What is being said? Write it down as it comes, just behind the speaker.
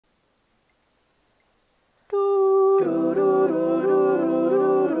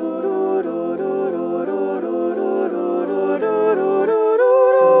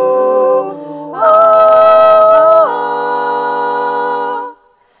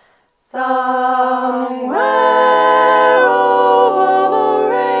Somewhere over the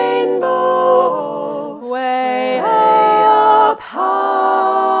rainbow, way up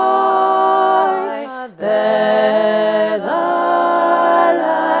high, there's a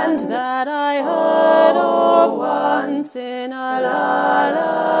land that I heard of once in a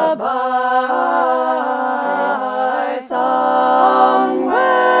lullaby. Somewhere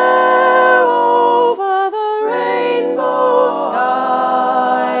over the rainbow,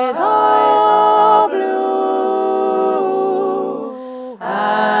 skies are blue,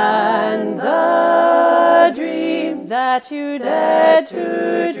 and the dreams that you dared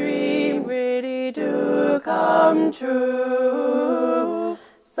to dream really do come true.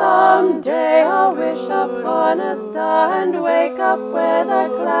 Someday I'll wish upon a star and wake up where the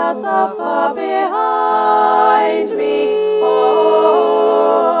clouds are far behind me. Oh,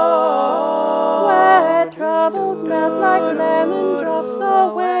 where troubles melt like lemon drops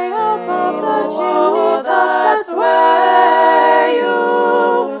away above the chimney tops. That's where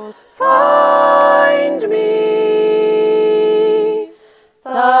you'll find me.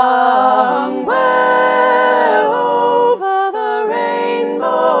 Somewhere over the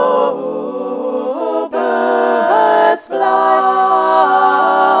rainbow, birds fly,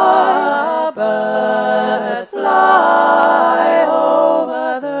 birds fly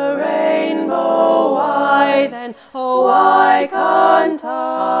over the rainbow. Why then, oh why can't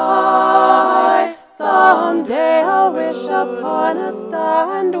I? Someday I'll wish upon a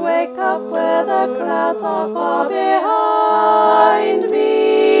star and wake up where the clouds are far behind me.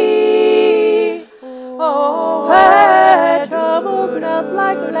 Oh, where troubles melt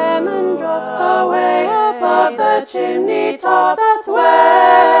like lemon drops away above the chimney tops. That's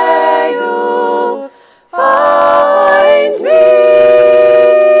where you'll find me.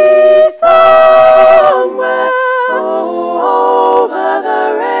 Somewhere over the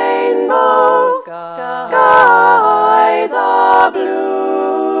rainbow, skies are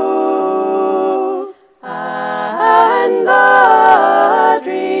blue, and the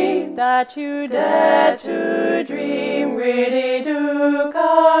dreams that you dare to dream really do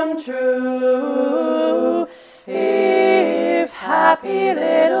come true. If happy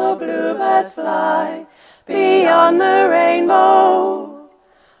little bluebirds fly beyond the rainbow,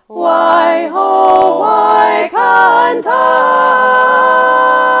 why, oh, why can't I?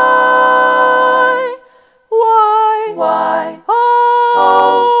 Why,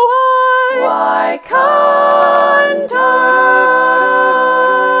 oh, why can't I?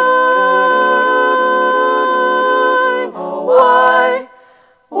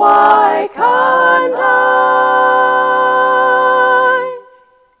 Why can't